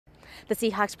The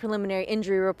Seahawks preliminary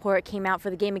injury report came out for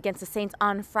the game against the Saints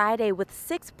on Friday, with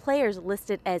 6 players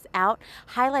listed as out,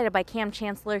 highlighted by Cam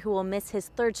Chancellor, who will miss his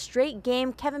 3rd straight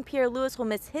game. Kevin Pierre-Louis will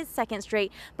miss his 2nd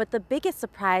straight, but the biggest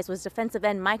surprise was defensive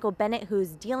end Michael Bennett,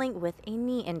 who's dealing with a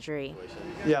knee injury.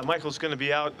 Yeah, Michael's going to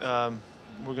be out.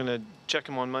 We're going to check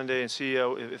him on Monday and see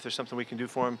if there's something we can do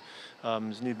for him.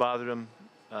 His knee bothered him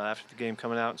after the game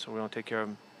coming out, so we're going to take care of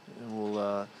him, and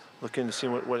we'll look into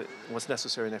seeing what's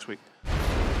necessary next week.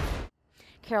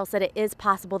 Carroll said it is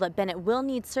possible that Bennett will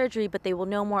need surgery, but they will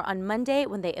know more on Monday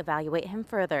when they evaluate him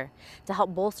further. To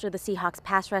help bolster the Seahawks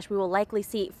pass rush, we will likely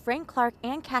see Frank Clark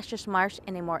and Cassius Marsh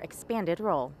in a more expanded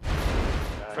role.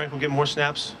 Frank will get more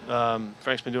snaps.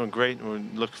 Frank's been doing great,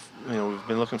 and we've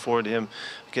been looking forward to him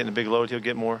getting a big load. He'll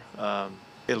get more.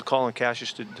 It'll call on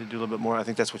Cassius to do a little bit more. I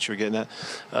think that's what you're getting at.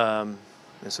 And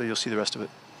so you'll see the rest of it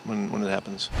when it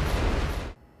happens.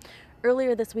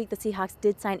 Earlier this week, the Seahawks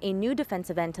did sign a new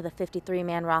defensive end to the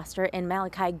 53-man roster in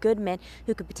Malachi Goodman,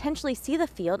 who could potentially see the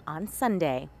field on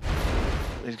Sunday.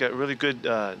 He's got really good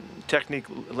technique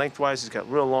lengthwise. He's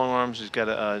got real long arms. He's got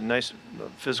a nice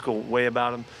physical way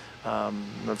about him.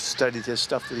 I've studied his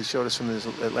stuff that he showed us from his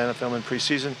Atlanta film in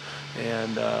preseason,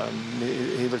 and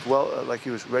he looked like he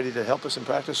was ready to help us in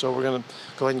practice, so we're going to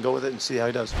go ahead and go with it and see how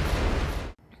he does.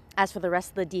 As for the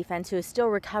rest of the defense, who is still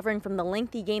recovering from the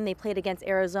lengthy game they played against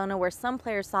Arizona, where some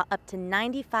players saw up to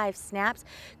 95 snaps,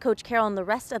 Coach Carroll and the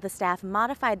rest of the staff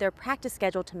modified their practice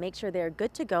schedule to make sure they're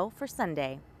good to go for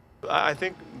Sunday. I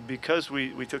think because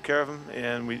we took care of them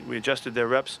and we adjusted their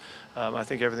reps, I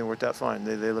think everything worked out fine.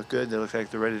 They look good. They look like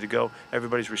they're ready to go.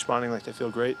 Everybody's responding like they feel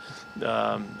great,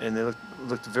 and they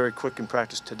looked very quick in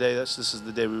practice today. This is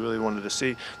the day we really wanted to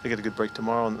see. They get a good break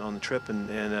tomorrow on the trip,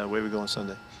 and away we go on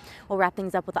Sunday. We'll wrap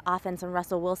things up with the offense and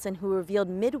Russell Wilson, who revealed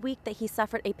midweek that he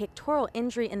suffered a pectoral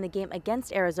injury in the game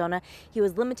against Arizona. He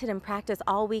was limited in practice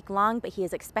all week long, but he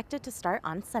is expected to start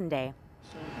on Sunday.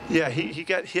 Yeah, he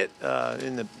got hit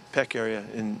in the pec area,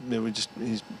 and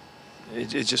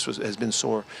it just has been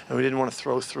sore, and we didn't want to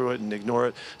throw through it and ignore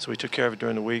it, so we took care of it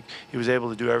during the week. He was able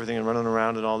to do everything and running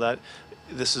around and all that.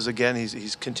 This is, again, he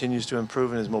continues to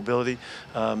improve in his mobility.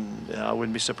 I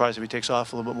wouldn't be surprised if he takes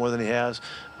off a little bit more than he has.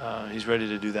 He's ready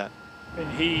to do that. And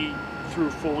he threw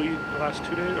fully the last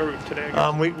 2 days, or today,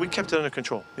 I guess? We kept it under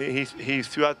control. He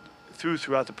threw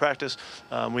throughout the practice.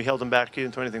 We held him back. He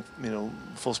didn't throw anything,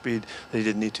 full speed that he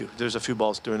didn't need to. There's a few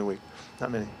balls during the week,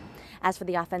 not many. As for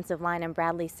the offensive line and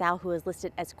Bradley Sowell, who is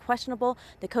listed as questionable,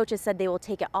 the coaches said they will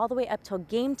take it all the way up till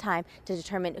game time to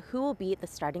determine who will be the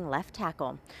starting left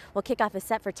tackle. Well, kickoff is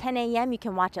set for 10 a.m. You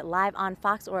can watch it live on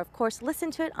Fox or, of course,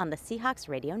 listen to it on the Seahawks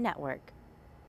Radio Network.